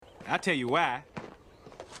I'll tell you why.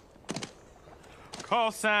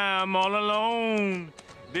 'Cause I'm all alone.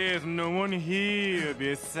 There's no one here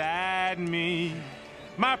beside me.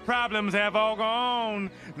 My problems have all gone.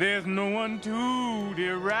 There's no one to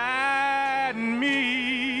deride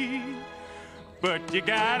me. But you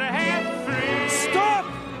gotta have friends. Stop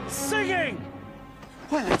singing!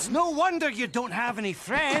 Well, it's no wonder you don't have any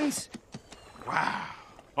friends. Wow.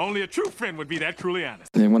 Only a true friend would be that truly honest.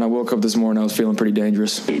 And when I woke up this morning, I was feeling pretty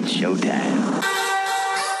dangerous. It's showtime.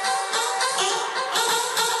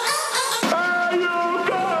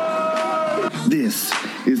 This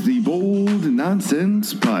is the Bold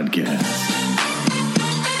Nonsense Podcast.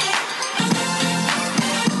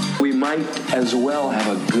 We might as well have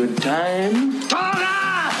a good time.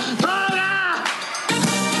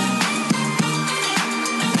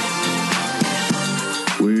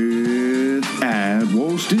 With at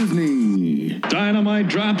Walt Disney. Dynamite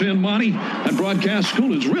drop-in money at broadcast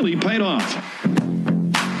school has really paid off.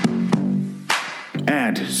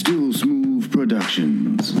 At Still Smooth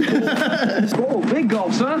Productions. Oh, big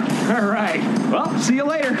gulps, huh? All right. Well, see you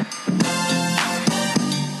later.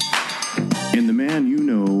 And the man you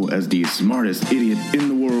know as the smartest idiot in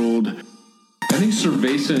the world. I think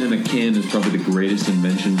cerveza in a can is probably the greatest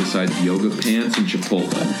invention besides yoga pants and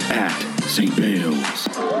Chipotle. At St. Bale's.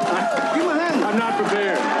 I'm not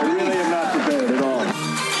prepared. I really am not prepared at all.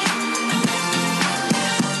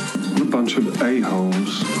 A bunch of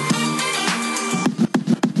a-holes.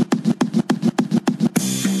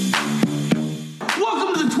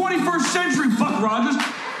 Welcome to the 21st century, Buck Rogers.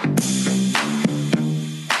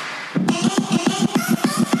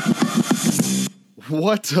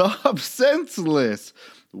 What's up, Senseless?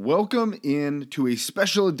 Welcome in to a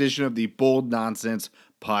special edition of the Bold Nonsense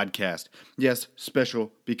Podcast. Yes,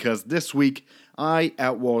 special because this week I,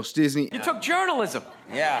 at Walt Disney, You took journalism.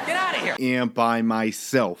 Yeah. Get out of here. am by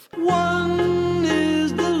myself. One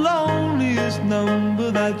is the loneliest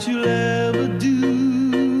number that you'll ever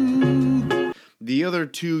do. The other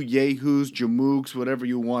two yahoos, jamooks, whatever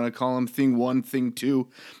you want to call them, thing one, thing two,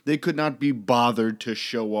 they could not be bothered to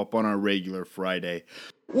show up on our regular Friday.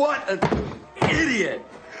 What an idiot.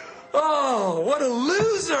 Oh, what a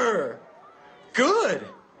loser. Good.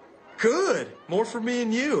 More for me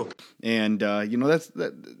and you. And, that's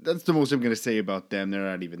the most I'm going to say about them. They're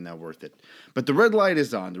not even that worth it. But the red light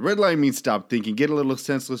is on. The red light means stop thinking. Get a little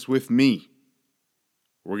senseless with me.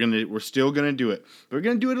 We're still going to do it. But we're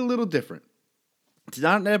going to do it a little different. It's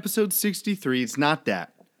not episode 63. It's not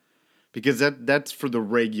that. Because that's for the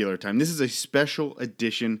regular time. This is a special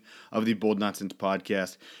edition of the Bold Nonsense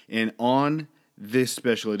Podcast. And on this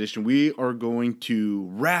special edition, we are going to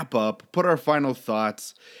wrap up, put our final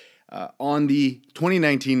thoughts on the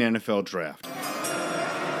 2019 NFL Draft.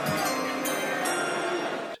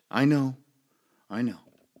 I know.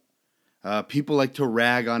 People like to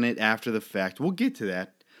rag on it after the fact. We'll get to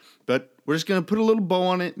that. But we're just going to put a little bow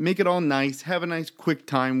on it, make it all nice, have a nice quick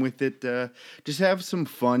time with it, just have some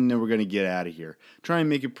fun, and then we're going to get out of here. Try and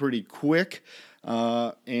make it pretty quick,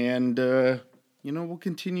 and we'll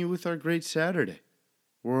continue with our great Saturday.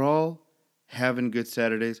 We're all having good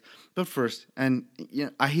Saturdays. But first, and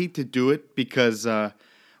I hate to do it because,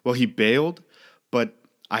 he bailed, but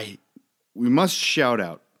we must shout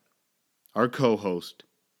out our co-host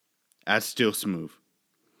at Still Smooth.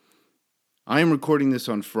 I am recording this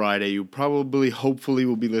on Friday. You hopefully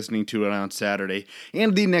will be listening to it on Saturday.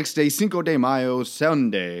 And the next day, Cinco de Mayo,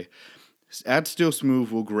 Sunday, at Still Smooth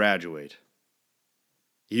will graduate.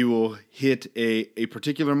 He will hit a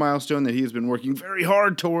particular milestone that he has been working very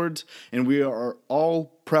hard towards, and we are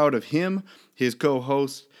all proud of him, his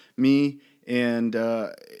co-host, me, and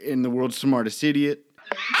in the world's smartest idiot.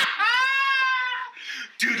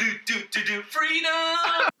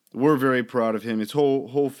 Freedom! We're very proud of him. His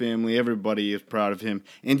whole family, everybody is proud of him.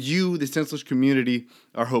 And you, the senseless community,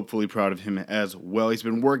 are hopefully proud of him as well. He's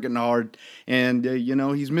been working hard, and,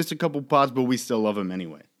 he's missed a couple pods, but we still love him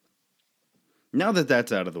anyway. Now that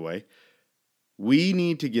that's out of the way, we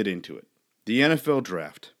need to get into it. The NFL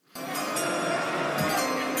Draft.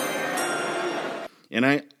 And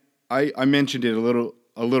I mentioned it a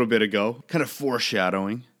little bit ago, kind of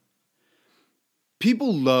foreshadowing.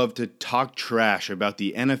 People love to talk trash about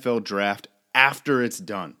the NFL Draft after it's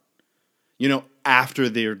done. After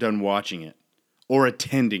they're done watching it, or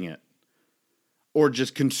attending it, or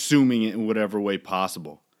just consuming it in whatever way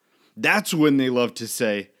possible. That's when they love to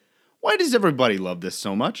say, why does everybody love this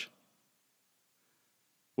so much?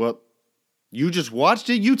 Well, you just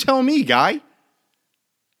watched it, you tell me, guy.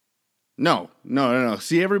 No.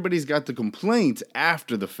 See, everybody's got the complaints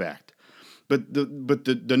after the fact. But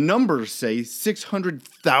the numbers say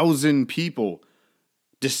 600,000 people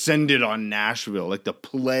descended on Nashville like the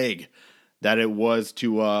plague that it was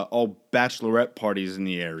to all bachelorette parties in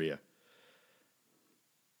the area.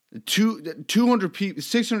 200 people,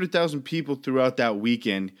 600,000 people throughout that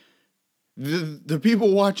weekend. The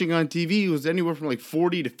people watching on TV was anywhere from like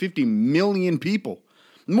 40 to 50 million people.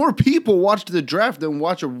 More people watched the draft than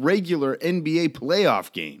watch a regular NBA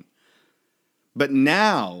playoff game. But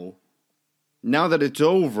now that it's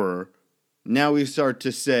over, now we start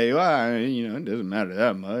to say, well, it doesn't matter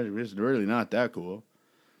that much. It's really not that cool.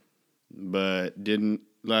 But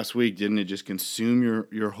last week, didn't it just consume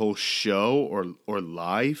your whole show or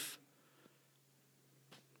life?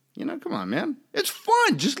 Come on, man. It's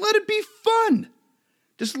fun. Just let it be fun.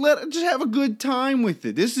 Just have a good time with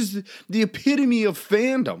it. This is the epitome of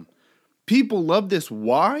fandom. People love this.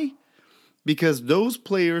 Why? Because those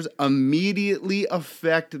players immediately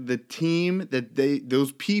affect the team that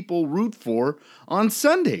those people root for on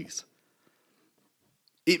Sundays.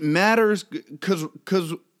 It matters because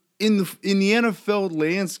in the NFL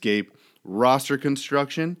landscape, roster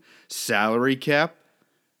construction, salary cap,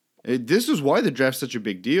 this is why the draft's such a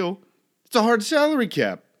big deal. It's a hard salary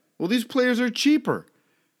cap. Well, these players are cheaper.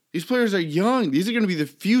 These players are young. These are going to be the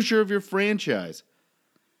future of your franchise.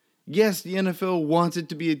 Yes, the NFL wants it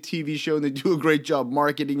to be a TV show, and they do a great job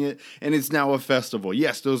marketing it, and it's now a festival.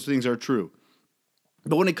 Yes, those things are true.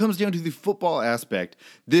 But when it comes down to the football aspect,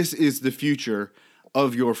 this is the future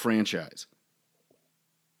of your franchise.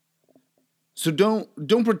 So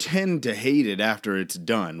don't pretend to hate it after it's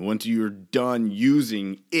done. Once you're done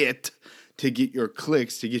using it to get your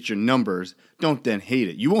clicks, to get your numbers, don't then hate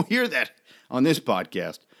it. You won't hear that on this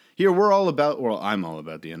podcast. Here, I'm all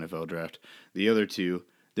about the NFL draft. The other two,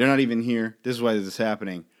 they're not even here. This is why this is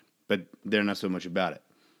happening, but they're not so much about it.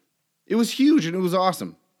 It was huge and it was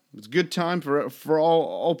awesome. It was a good time for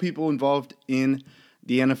all people involved in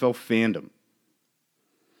the NFL fandom.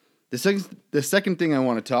 The second thing I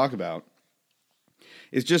want to talk about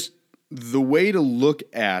is just the way to look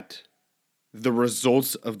at the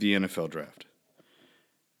results of the NFL draft.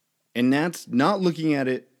 And that's not looking at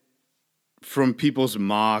it from people's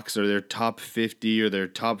mocks or their top 50 or their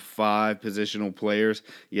top 5 positional players.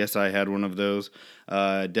 Yes, I had one of those.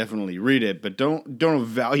 Definitely read it, but don't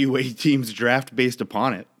evaluate teams' draft based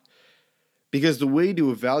upon it. Because the way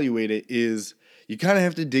to evaluate it is you kind of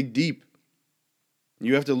have to dig deep.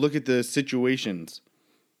 You have to look at the situations,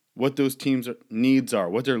 what those teams' needs are,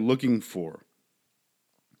 what they're looking for,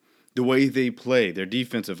 the way they play, their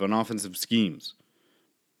defensive and offensive schemes.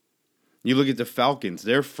 You look at the Falcons,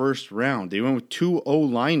 their first round, they went with 2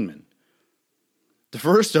 O-linemen. The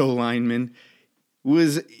first O-lineman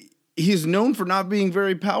he's known for not being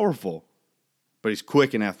very powerful, but he's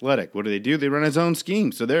quick and athletic. What do? They run his own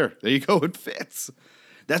scheme. So there you go, it fits.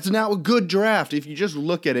 That's now a good draft. If you just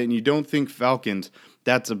look at it and you don't think Falcons,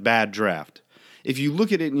 that's a bad draft. If you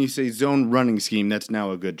look at it and you say zone running scheme, that's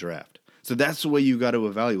now a good draft. So that's the way you got to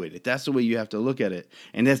evaluate it. That's the way you have to look at it.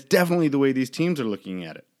 And that's definitely the way these teams are looking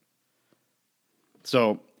at it.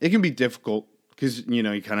 So it can be difficult because, you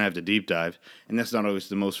kind of have to deep dive. And that's not always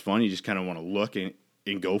the most fun. You just kind of want to look and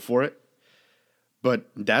go for it. But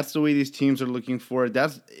that's the way these teams are looking for it.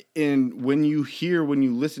 And when you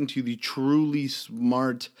listen to the truly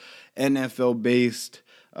smart NFL-based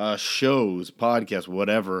shows, podcasts,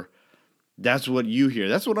 whatever, that's what you hear.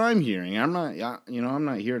 That's what I'm hearing. I'm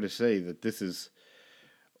not here to say that this is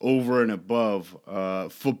over and above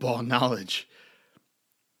football knowledge.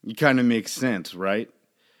 It kind of makes sense, right?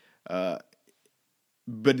 But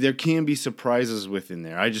there can be surprises within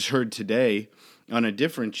there. I just heard today on a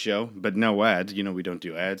different show, but no ads. We don't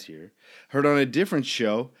do ads here. Heard on a different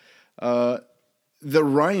show that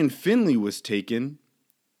Ryan Finley was taken,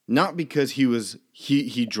 not because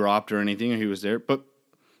he dropped or anything or he was there, but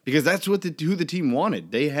because that's who the team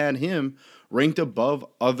wanted. They had him ranked above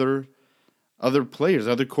other players,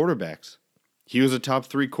 other quarterbacks. He was a top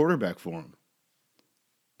 3 quarterback for him.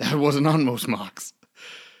 That wasn't on most mocks.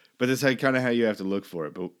 But that's kind of how you have to look for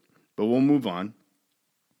it. But we'll move on.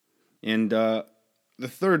 And the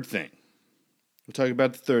third thing. We'll talk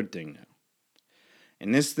about the third thing now.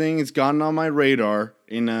 And this thing has gotten on my radar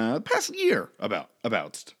in the past year about.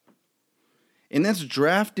 And that's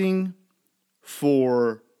drafting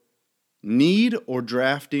for need or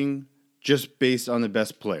drafting just based on the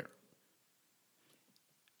best player.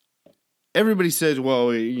 Everybody says, well,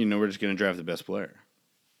 we're just going to draft the best player.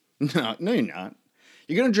 No, you're not.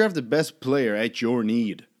 You're going to draft the best player at your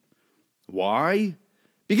need. Why?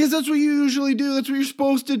 Because that's what you usually do. That's what you're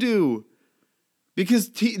supposed to do. Because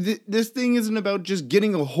this thing isn't about just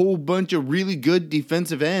getting a whole bunch of really good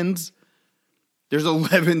defensive ends. There's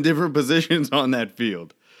 11 different positions on that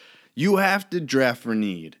field. You have to draft for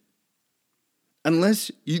need.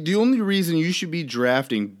 The only reason you should be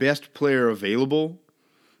drafting best player available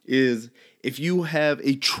is if you have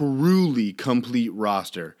a truly complete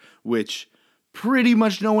roster, which pretty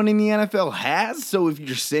much no one in the NFL has. So if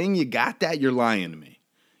you're saying you got that, you're lying to me.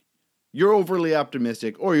 You're overly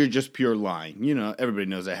optimistic, or you're just pure lying. You know, everybody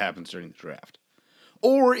knows that happens during the draft.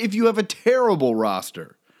 Or if you have a terrible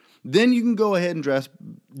roster, then you can go ahead and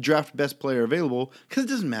draft best player available, because it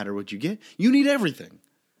doesn't matter what you get. You need everything.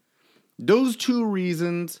 Those two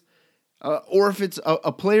reasons, or if it's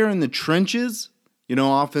a player in the trenches, you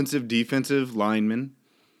know, offensive, defensive, lineman,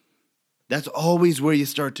 that's always where you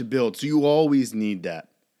start to build. So you always need that.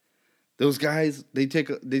 Those guys, they take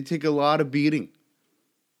a lot of beating.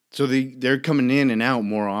 So they're coming in and out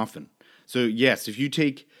more often. So yes, if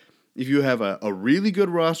you have a really good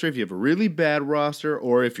roster, if you have a really bad roster,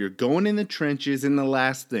 or if you're going in the trenches in the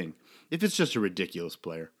last thing, if it's just a ridiculous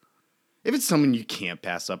player, if it's someone you can't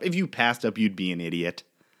pass up, if you passed up, you'd be an idiot.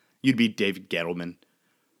 You'd be David Gettleman.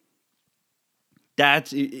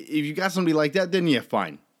 If you got somebody like that, then yeah,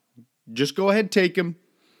 fine. Just go ahead, take him,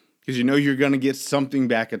 because you know you're going to get something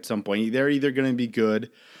back at some point. They're either going to be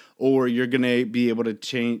good, or you're going to be able to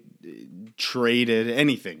trade it,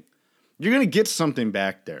 anything. You're going to get something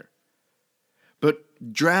back there. But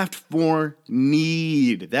draft for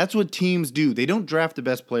need. That's what teams do. They don't draft the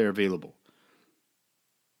best player available.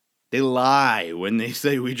 They lie when they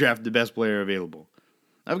say we draft the best player available.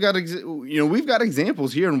 We've got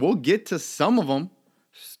examples here, and we'll get to some of them.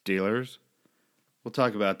 Steelers. We'll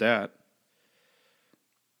talk about that.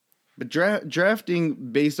 But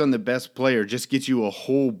drafting based on the best player just gets you a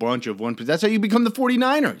whole bunch of one. That's how you become the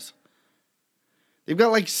 49ers. They've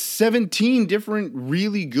got like 17 different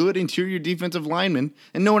really good interior defensive linemen,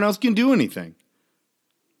 and no one else can do anything.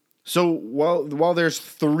 So while there's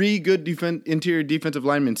 3 good interior defensive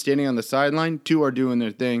linemen standing on the sideline, 2 are doing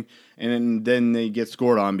their thing, and then they get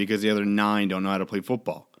scored on because the other 9 don't know how to play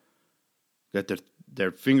football. Got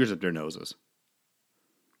their fingers up their noses.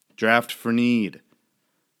 Draft for need.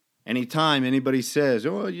 Anytime anybody says,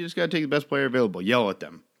 oh, you just got to take the best player available, yell at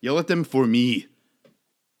them. Yell at them for me.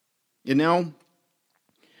 And now,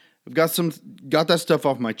 I've got that stuff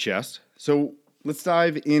off my chest. So let's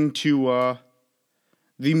dive into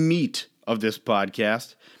the meat of this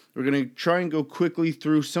podcast. We're going to try and go quickly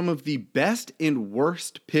through some of the best and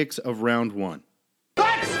worst picks of round 1.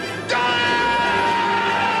 Let's go!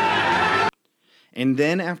 And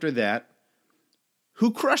then after that,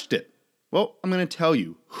 who crushed it? Well, I'm going to tell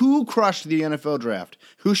you who crushed the NFL draft,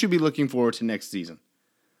 who should be looking forward to next season.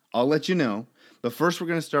 I'll let you know, but first we're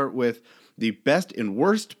going to start with the best and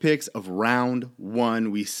worst picks of round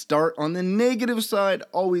 1. We start on the negative side,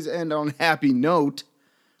 always end on a happy note.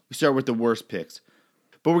 We start with the worst picks.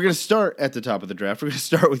 But we're going to start at the top of the draft. We're going to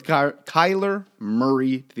start with Kyler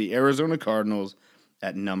Murray to the Arizona Cardinals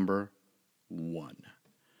at number 1.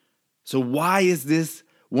 So why is this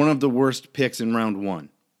one of the worst picks in round 1?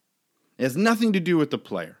 It has nothing to do with the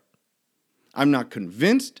player. I'm not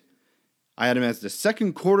convinced. I had him as the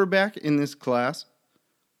second quarterback in this class.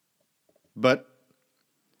 But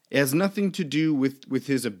it has nothing to do with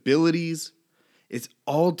his abilities. It's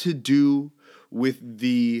all to do with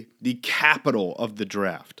the capital of the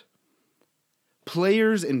draft.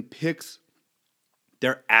 Players and picks,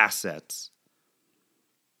 they're assets.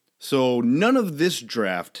 So none of this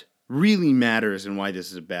draft really matters and why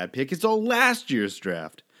this is a bad pick. It's all last year's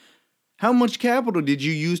draft. How much capital did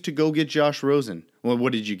you use to go get Josh Rosen? Well,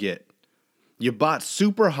 what did you get? You bought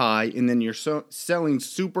super high and then you're selling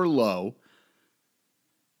super low.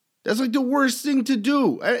 That's like the worst thing to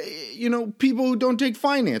do. People who don't take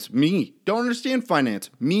finance, me, don't understand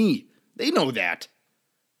finance, me, they know that.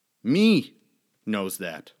 Me knows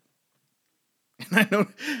that. And I don't,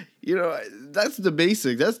 that's the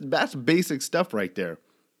basic, that's basic stuff right there.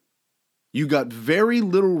 You got very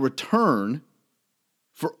little return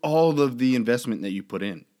for all of the investment that you put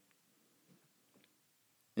in.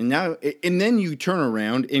 And then you turn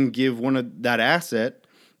around and give one of that asset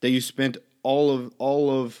that you spent all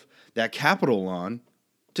of that capital on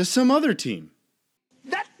to some other team.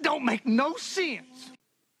 That don't make no sense.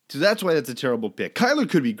 So that's why that's a terrible pick. Kyler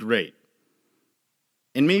could be great.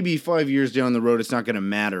 And maybe 5 years down the road, it's not going to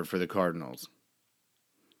matter for the Cardinals.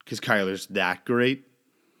 Because Kyler's that great.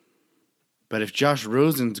 But if Josh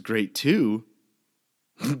Rosen's great too,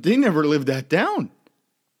 they never live that down.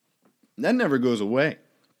 That never goes away.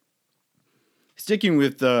 Sticking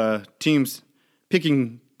with teams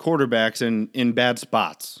picking quarterbacks in bad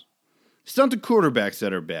spots. It's not the quarterbacks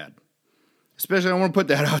that are bad. Especially, I want to put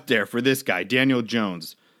that out there for this guy, Daniel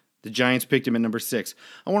Jones. The Giants picked him at number 6.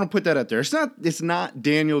 I want to put that out there. It's not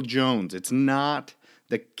Daniel Jones. It's not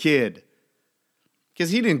the kid.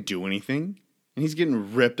 Because he didn't do anything. And he's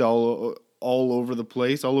getting ripped all over the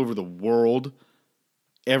place, all over the world,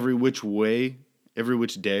 every which way, every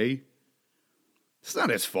which day. It's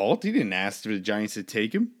not his fault. He didn't ask for the Giants to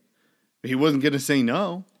take him. He wasn't going to say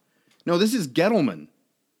no. No, this is Gettleman.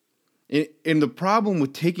 And the problem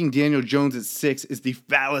with taking Daniel Jones at 6 is the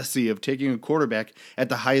fallacy of taking a quarterback at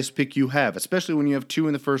the highest pick you have, especially when you have 2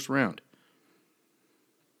 in the first round.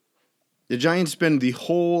 The Giants spend the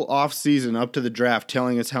whole offseason up to the draft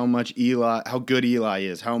telling us how good Eli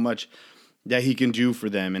is, how much that he can do for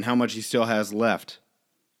them, and how much he still has left.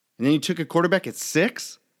 And then you took a quarterback at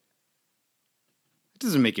 6? That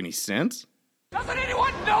doesn't make any sense. Doesn't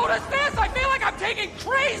anyone notice this? I feel like I'm taking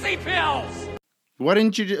crazy pills! Why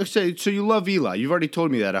didn't you say, so you love Eli? You've already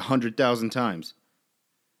told me that 100,000 times.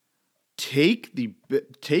 Take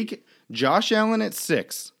Josh Allen at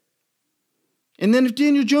 6. And then if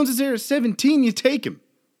Daniel Jones is there at 17, you take him.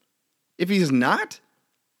 If he's not,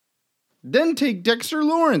 then take Dexter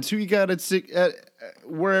Lawrence, who you got at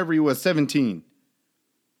wherever he was, 17.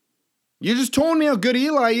 You just told me how good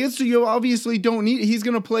Eli is, so you obviously don't need. He's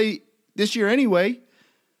going to play this year anyway.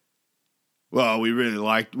 Well, we really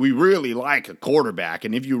like a quarterback,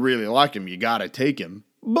 and if you really like him, you got to take him.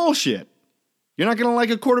 Bullshit. You're not going to like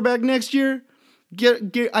a quarterback next year?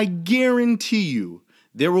 I guarantee you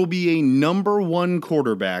there will be a number 1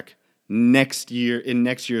 quarterback next year in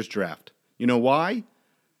next year's draft. You know why?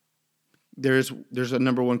 There's a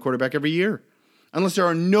number 1 quarterback every year. Unless there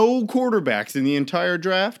are no quarterbacks in the entire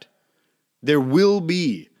draft, there will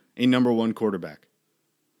be a number 1 quarterback.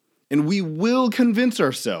 And we will convince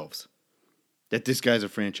ourselves that this guy's a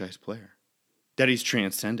franchise player, that he's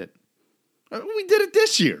transcendent. We did it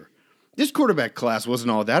this year. This quarterback class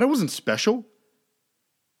wasn't all that. It wasn't special.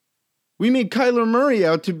 We made Kyler Murray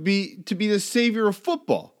out to be the savior of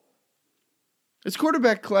football. This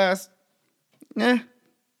quarterback class, it's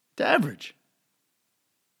average.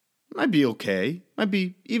 Might be okay. Might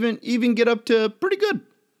be even get up to pretty good.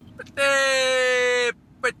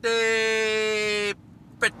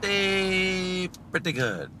 Pretty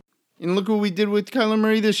good. And look what we did with Kyler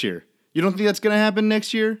Murray this year. You don't think that's going to happen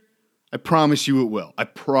next year? I promise you it will. I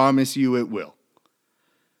promise you it will.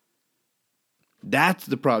 That's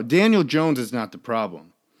the problem. Daniel Jones is not the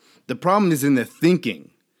problem. The problem is in the thinking,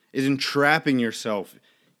 is in trapping yourself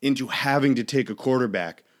into having to take a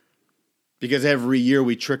quarterback. Because every year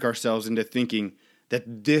we trick ourselves into thinking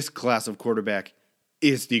that this class of quarterback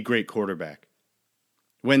is the great quarterback.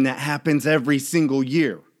 When that happens every single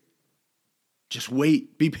year. Just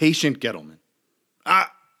wait. Be patient, Gettleman.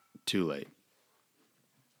 Too late.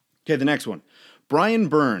 Okay, the next one. Brian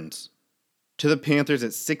Burns to the Panthers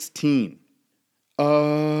at 16.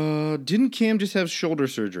 Didn't Cam just have shoulder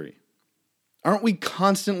surgery? Aren't we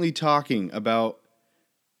constantly talking about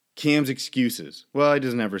Cam's excuses? Well, he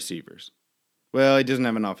doesn't have receivers. Well, he doesn't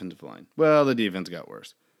have an offensive line. Well, the defense got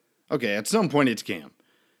worse. Okay, at some point it's Cam.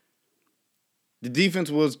 The defense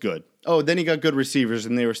was good. Oh, then he got good receivers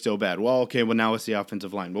and they were still bad. Well, okay, well now it's the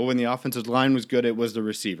offensive line. Well, when the offensive line was good, it was the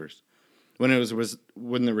receivers. When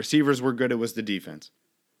the receivers were good, it was the defense.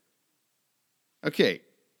 Okay.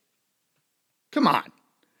 Come on.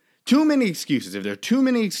 Too many excuses. If there are too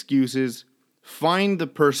many excuses, find the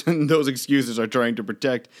person those excuses are trying to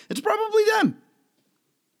protect. It's probably them.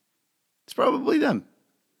 It's probably them.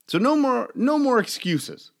 So no more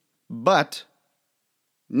excuses. But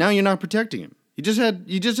now you're not protecting him. You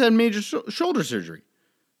just had major shoulder surgery.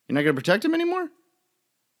 You're not going to protect him anymore?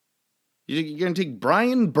 You're going to take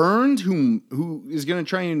Brian Burns, who is going to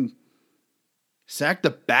try and sack the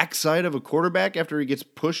backside of a quarterback after he gets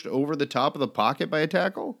pushed over the top of the pocket by a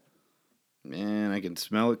tackle? Man, I can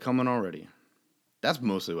smell it coming already. That's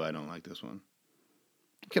mostly why I don't like this one.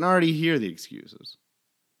 I can already hear the excuses.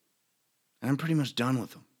 And I'm pretty much done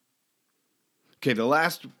with them. Okay, the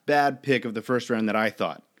last bad pick of the first round that I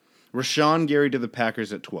thought. Rashawn Gary to the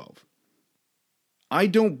Packers at 12. I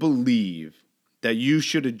don't believe that you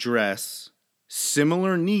should address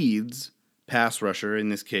similar needs, pass rusher in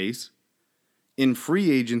this case, in free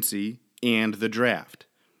agency and the draft.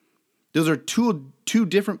 Those are two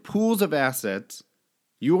different pools of assets.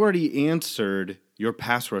 You already answered your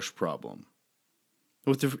pass rush problem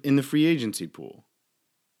in the free agency pool.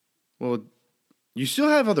 Well, you still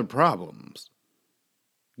have other problems.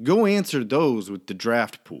 Go answer those with the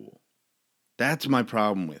draft pool. That's my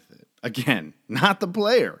problem with it. Again, not the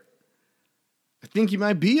player. I think he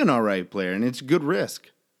might be an all right player, and it's a good risk.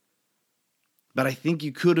 But I think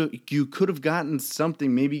you could have gotten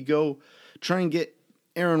something. Maybe go try and get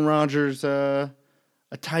Aaron Rodgers a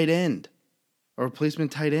a tight end, a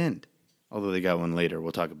replacement tight end. Although they got one later.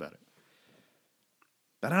 We'll talk about it.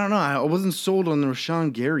 But I don't know. I wasn't sold on the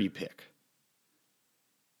Rashawn Gary pick.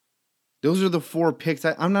 Those are the 4 picks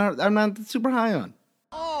I'm not super high on.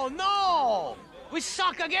 Oh, no! We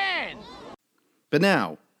suck again! But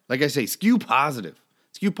now, like I say, skew positive,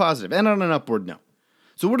 and on an upward note.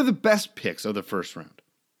 So what are the best picks of the first round?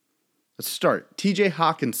 Let's start. TJ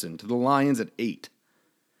Hawkinson to the Lions at 8.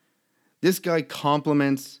 This guy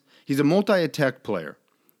complements, he's a multi-attack player.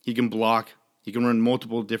 He can block, he can run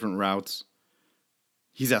multiple different routes.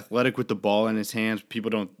 He's athletic with the ball in his hands. People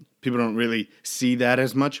don't really see that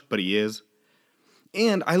as much, but he is.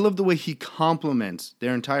 And I love the way he complements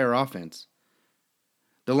their entire offense.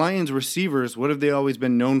 The Lions receivers, what have they always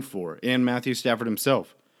been known for? And Matthew Stafford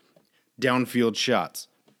himself. Downfield shots.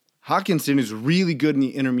 Hawkinson is really good in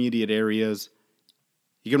the intermediate areas.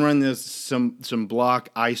 He can run some block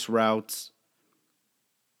ice routes.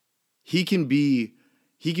 He can be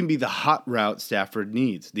the hot route Stafford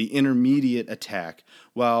needs, the intermediate attack,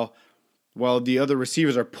 while the other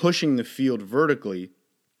receivers are pushing the field vertically.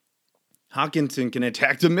 Hawkinson can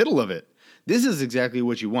attack the middle of it. This is exactly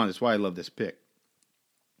what you want. That's why I love this pick.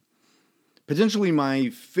 Potentially my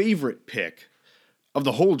favorite pick of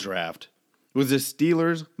the whole draft was the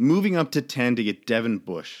Steelers moving up to 10 to get Devin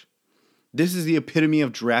Bush. This is the epitome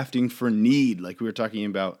of drafting for need, like we were talking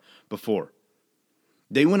about before.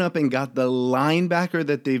 They went up and got the linebacker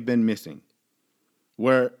that they've been missing.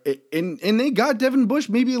 And they got Devin Bush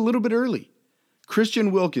maybe a little bit early.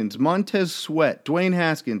 Christian Wilkins, Montez Sweat, Dwayne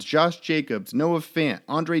Haskins, Josh Jacobs, Noah Fant,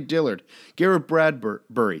 Andre Dillard, Garrett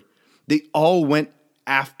Bradbury. They all went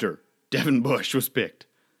after Devin Bush was picked.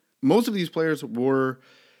 Most of these players were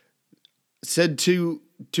said to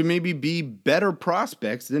maybe be better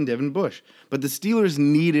prospects than Devin Bush. But the Steelers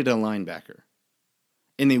needed a linebacker.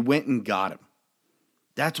 And they went and got him.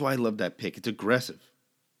 That's why I love that pick. It's aggressive.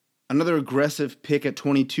 Another aggressive pick at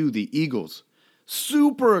 22, the Eagles.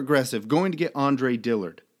 Super aggressive, going to get Andre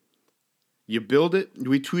Dillard. You build it.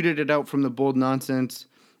 We tweeted it out from the Bold _Nonsense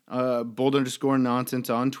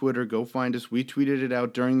on Twitter. Go find us. We tweeted it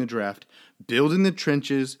out during the draft. Build in the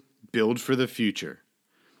trenches, build for the future.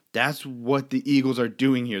 That's what the Eagles are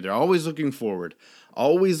doing here. They're always looking forward,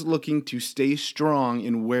 always looking to stay strong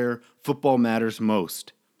in where football matters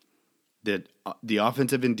most. The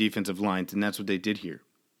offensive and defensive lines, and that's what they did here.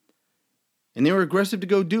 And they were aggressive to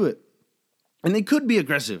go do it. And they could be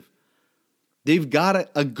aggressive. They've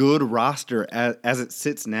got a good roster as it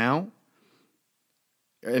sits now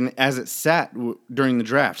and as it sat during the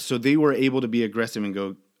draft. So they were able to be aggressive and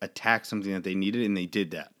go attack something that they needed, and they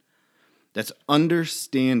did that. That's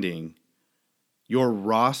understanding your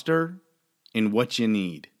roster and what you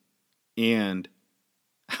need and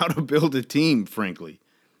how to build a team, frankly.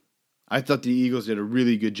 I thought the Eagles did a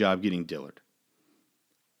really good job getting Dillard.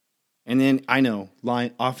 And then, I know,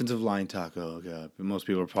 offensive line talk, oh God, but most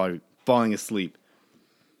people are probably falling asleep.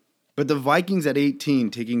 But the Vikings at 18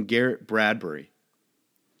 taking Garrett Bradbury,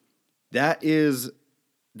 that is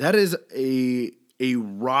a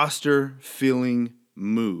roster-filling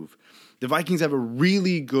move. The Vikings have a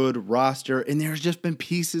really good roster, and there's just been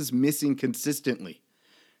pieces missing consistently.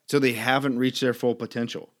 So they haven't reached their full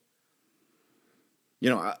potential. You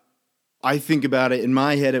know, I think about it, in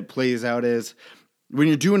my head it plays out as when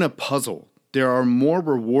you're doing a puzzle, there are more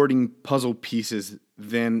rewarding puzzle pieces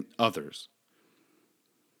than others.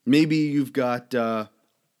 Maybe you've got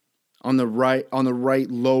on the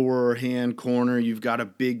right lower hand corner, you've got a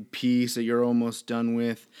big piece that you're almost done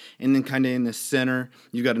with, and then kind of in the center,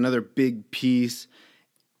 you've got another big piece,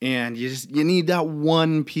 and you need that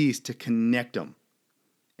one piece to connect them,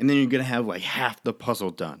 and then you're gonna have like half the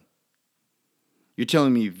puzzle done. You're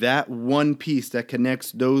telling me that one piece that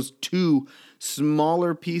connects those two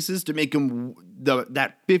smaller pieces to make them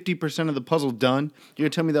that 50% of the puzzle done, you're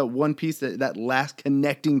going to tell me that one piece, that last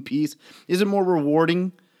connecting piece, isn't more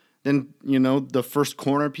rewarding than, the first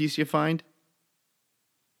corner piece you find?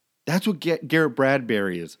 That's what Garrett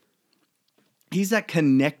Bradbury is. He's that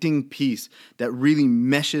connecting piece that really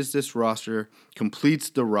meshes this roster, completes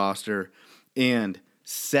the roster, and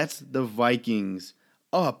sets the Vikings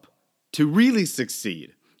up to really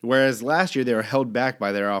succeed. Whereas last year they were held back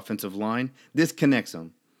by their offensive line. This connects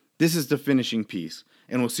them. This is the finishing piece,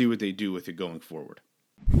 and we'll see what they do with it going forward.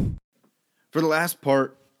 For the last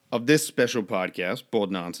part of this special podcast,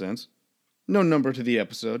 Bold Nonsense, no number to the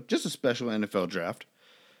episode, just a special NFL draft,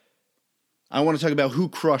 I want to talk about who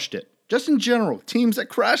crushed it. Just in general, teams that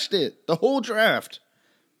crushed it, the whole draft.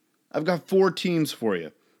 I've got 4 teams for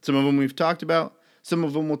you. Some of them we've talked about, some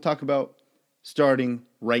of them we'll talk about starting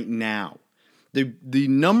right now. The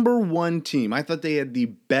number one team, I thought they had the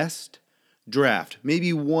best draft.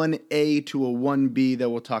 Maybe 1A to a 1B that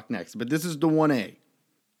we'll talk next. But this is the 1A.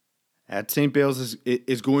 At St. Bale's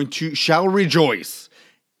shall rejoice.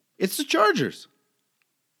 It's the Chargers.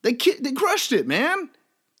 They crushed it, man.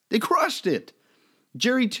 They crushed it.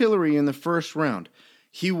 Jerry Tillery in the first round.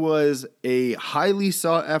 He was a highly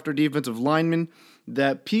sought-after defensive lineman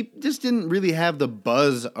that people just didn't really have the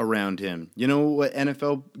buzz around him. You know what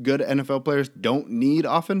good NFL players don't need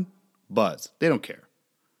often? Buzz. They don't care.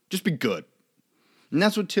 Just be good. And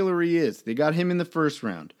that's what Tillery is. They got him in the first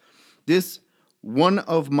round. One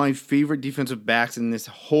of my favorite defensive backs in this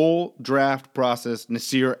whole draft process,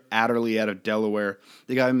 Nasir Adderley out of Delaware.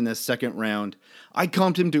 They got him in the second round. I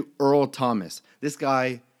comped him to Earl Thomas. This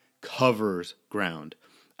guy covers ground.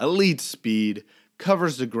 Elite speed,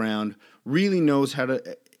 covers the ground, really knows how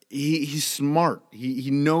to... He's smart. He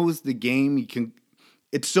knows the game.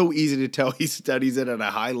 It's so easy to tell he studies it at a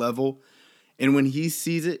high level. And when he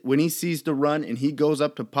sees the run and he goes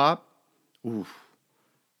up to pop, oof.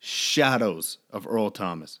 Shadows of Earl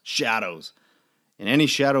Thomas. Shadows. And any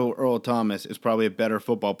shadow of Earl Thomas is probably a better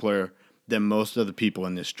football player than most of the people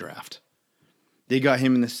in this draft. They got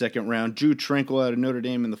him in the second round. Drew Tranquill out of Notre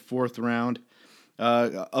Dame in the fourth round.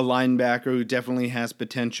 A linebacker who definitely has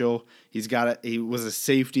potential. He was a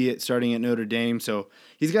safety starting at Notre Dame, so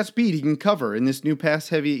he's got speed. He can cover. In this new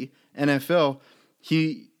pass-heavy NFL,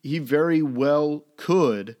 he very well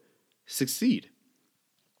could succeed.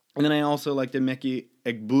 And then I also like Emeka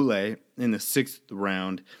Egbule in the sixth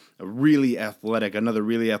round, another really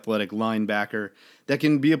athletic linebacker that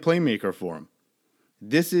can be a playmaker for him.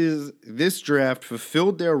 This draft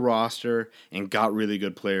fulfilled their roster and got really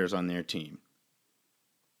good players on their team.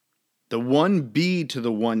 The 1B to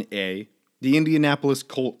the 1A, the Indianapolis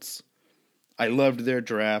Colts. I loved their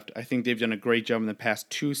draft. I think they've done a great job in the past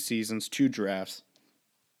 2 seasons, 2 drafts.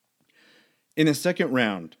 In the second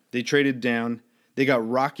round, they traded down. They got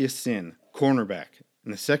Rock Ya-Sin, cornerback.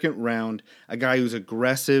 In the second round, a guy who's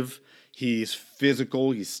aggressive, he's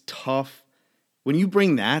physical, he's tough. When you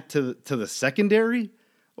bring that to the secondary,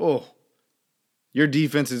 your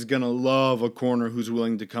defense is going to love a corner who's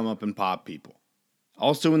willing to come up and pop people.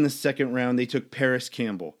 Also in the second round, they took Paris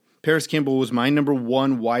Campbell. Paris Campbell was my number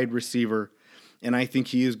 1 wide receiver, and I think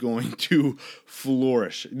he is going to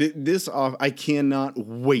flourish. I cannot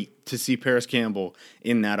wait to see Paris Campbell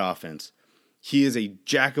in that offense. He is a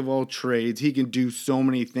jack of all trades. He can do so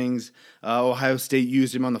many things. Ohio State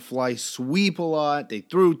used him on the fly sweep a lot. They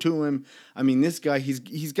threw to him. I mean, this guy,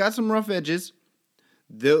 he's got some rough edges.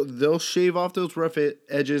 They'll shave off those rough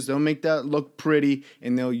edges. They'll make that look pretty,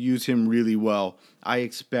 and they'll use him really well. I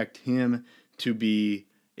expect him to be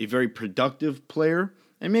a very productive player,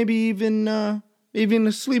 and maybe even a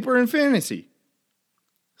sleeper in fantasy.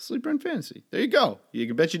 Sleeper in fantasy. There you go. You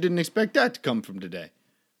can bet you didn't expect that to come from today.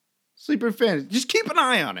 Sleeper in fantasy. Just keep an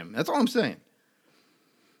eye on him. That's all I'm saying.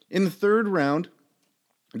 In the third round,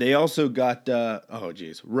 they also got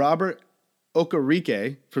Robert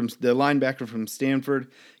Okereke, from the linebacker from Stanford.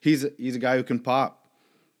 He's a guy who can pop.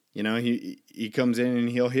 You know, he comes in and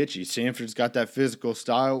he'll hit you. Stanford's got that physical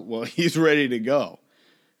style. Well, he's ready to go.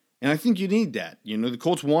 And I think you need that. You know, the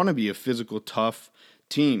Colts want to be a physical, tough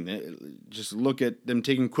team. Just look at them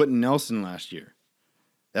taking Quentin Nelson last year.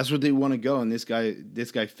 That's what they want to go, and this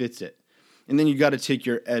guy fits it. And then you got to take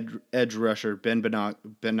your edge rusher, Ben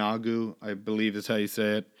Benagu, I believe is how you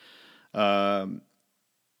say it.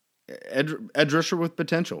 Edge rusher with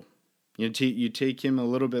potential. You take him a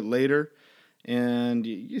little bit later, and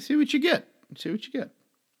you see what you get.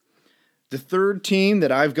 The third team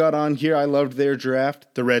that I've got on here, I loved their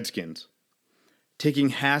draft, the Redskins.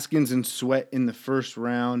 Taking Haskins and Sweat in the first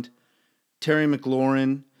round. Terry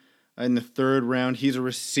McLaurin in the third round. He's a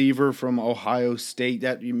receiver from Ohio State.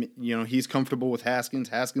 That he's comfortable with Haskins.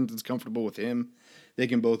 Haskins is comfortable with him. They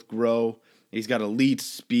can both grow. He's got elite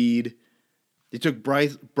speed. They took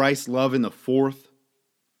Bryce Love in the fourth.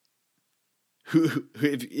 Who,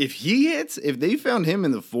 if he hits, if they found him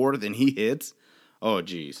in the fourth and he hits, oh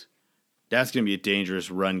geez, that's gonna be a dangerous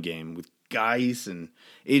run game with Geis, and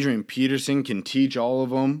Adrian Peterson can teach all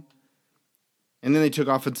of them. And then they took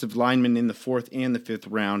offensive linemen in the fourth and the fifth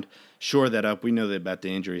round. Shore that up. We know that about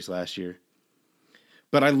the injuries last year.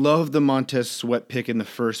 But I love the Montez Sweat pick in the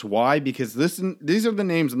first. Why? Because these are the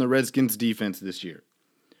names on the Redskins defense this year.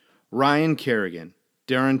 Ryan Kerrigan,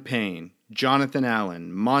 Darren Payne, Jonathan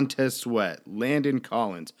Allen, Montez Sweat, Landon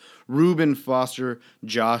Collins, Reuben Foster,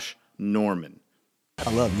 Josh Norman.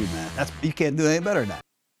 I love you, man. You can't do any better than that.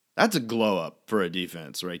 That's a glow up for a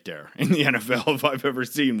defense right there in the NFL if I've ever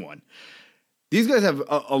seen one. These guys have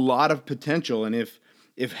a lot of potential, and if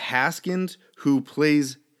if Haskins, who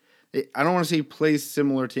plays, I don't want to say plays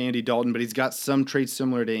similar to Andy Dalton, but he's got some traits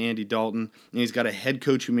similar to Andy Dalton, and he's got a head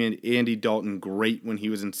coach who made Andy Dalton great when he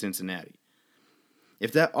was in Cincinnati.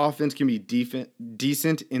 If that offense can be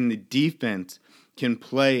decent in the defense, can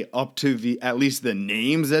play up to at least the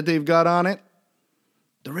names that they've got on it,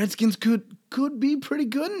 the Redskins could be pretty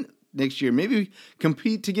good next year. Maybe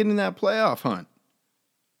compete to get in that playoff hunt.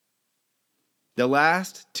 The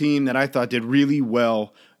last team that I thought did really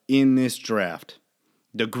well in this draft,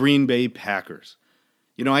 the Green Bay Packers.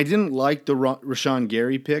 You know, I didn't like the Rashawn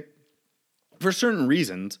Gary pick for certain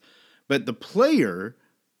reasons, but the player,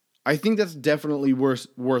 I think that's definitely worth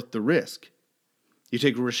the risk. You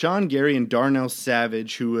take Rashawn Gary and Darnell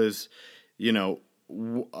Savage, who was, you know,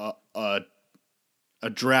 a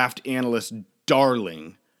draft analyst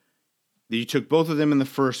darling. You took both of them in the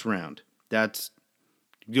first round. That's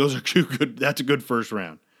a good first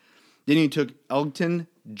round. Then you took Elgton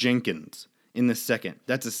Jenkins in the second.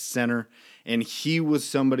 That's a center, and he was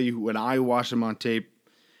somebody who, when I watched him on tape,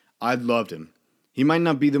 I loved him. He might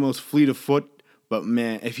not be the most fleet of foot, but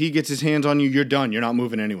man, if he gets his hands on you, you're done. You're not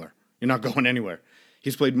moving anywhere. You're not going anywhere.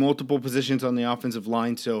 He's played multiple positions on the offensive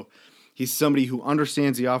line, so he's somebody who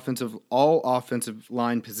understands all offensive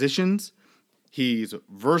line positions. He's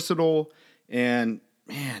versatile, and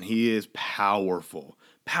man, he is powerful.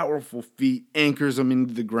 Powerful feet, anchors him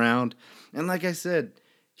into the ground. And like I said,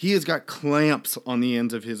 he has got clamps on the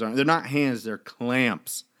ends of his arm. They're not hands, they're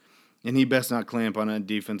clamps. And he best not clamp on a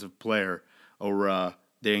defensive player, or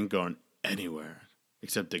they ain't going anywhere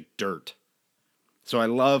except the dirt. So I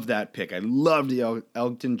love that pick. I loved the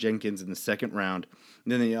Elgton Jenkins in the second round.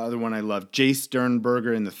 And then the other one I loved, Jay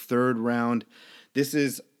Sternberger in the third round. This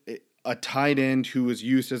is a tight end who was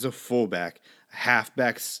used as a fullback,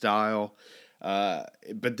 halfback style,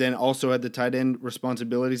 but then also had the tight end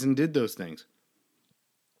responsibilities and did those things.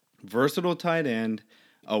 Versatile tight end,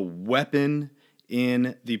 a weapon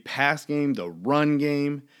in the pass game, the run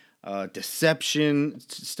game, deception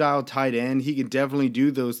style tight end. He can definitely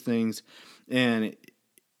do those things. And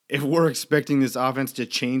if we're expecting this offense to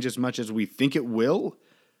change as much as we think it will,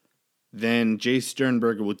 then Jay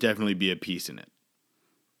Sternberger will definitely be a piece in it.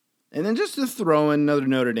 And then just to throw in another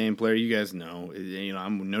Notre Dame player, you guys know,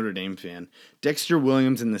 I'm a Notre Dame fan. Dexter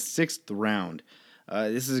Williams in the 6th round.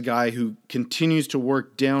 This is a guy who continues to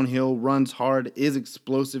work downhill, runs hard, is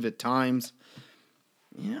explosive at times.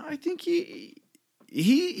 I think he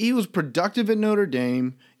was productive at Notre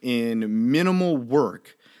Dame in minimal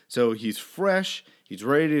work. So he's fresh, he's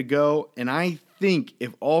ready to go, and I think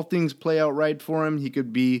if all things play out right for him, he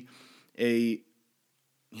could be a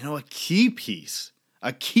key piece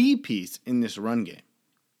in this run game.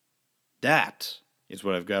 That is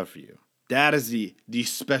what I've got for you. That is the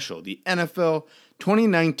special, the NFL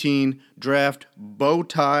 2019 Draft Bow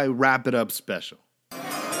Tie Wrap It Up Special. That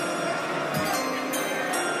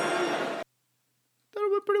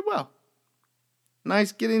went pretty well.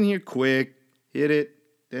 Nice, get in here quick, hit it,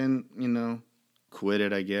 then, quit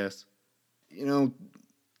it, I guess.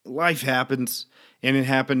 Life happens, and it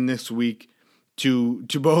happened this week to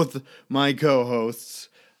both my co-hosts.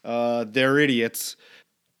 They're idiots.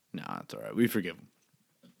 Nah, it's all right. We forgive them.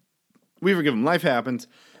 Life happens.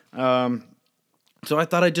 So I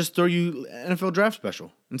thought I'd just throw you NFL Draft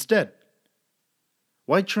Special instead.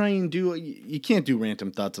 Why try and do... You can't do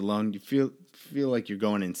Random Thoughts alone. You feel like you're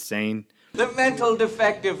going insane. The Mental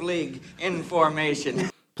Defective League in formation.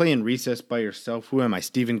 Playing recess by yourself. Who am I,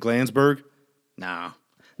 Steven Glansberg? Nah,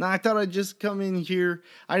 I thought I'd just come in here.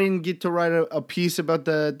 I didn't get to write a piece about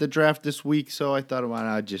the draft this week, so I thought, why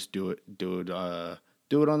not just do it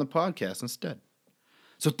on the podcast instead.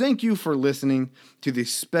 So thank you for listening to the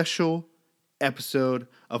special episode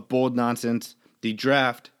of Bold Nonsense, the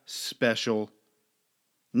draft special.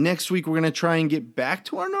 Next week, we're going to try and get back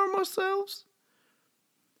to our normal selves.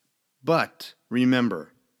 But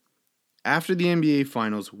remember, after the NBA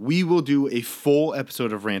Finals, we will do a full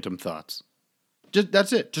episode of Random Thoughts.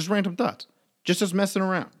 That's it. Just random thoughts. Just us messing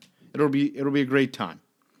around. It'll be a great time.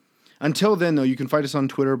 Until then, though, you can find us on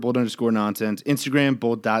Twitter, bold_nonsense, Instagram,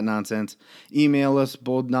 bold.nonsense, email us,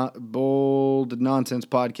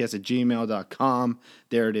 boldnonsensepodcast@gmail.com.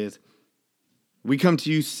 There it is. We come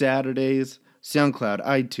to you Saturdays, SoundCloud,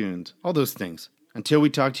 iTunes, all those things. Until we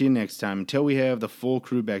talk to you next time, until we have the full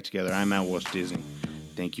crew back together, I'm Matt Walsh Disney.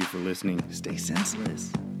 Thank you for listening. Stay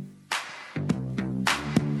senseless.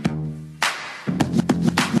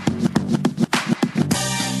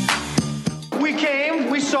 We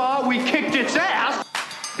came, we saw, we kicked its ass.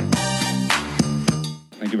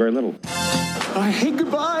 Thank you very little. I hate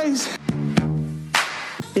goodbyes.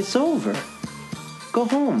 It's over. Go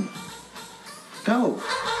home. Go.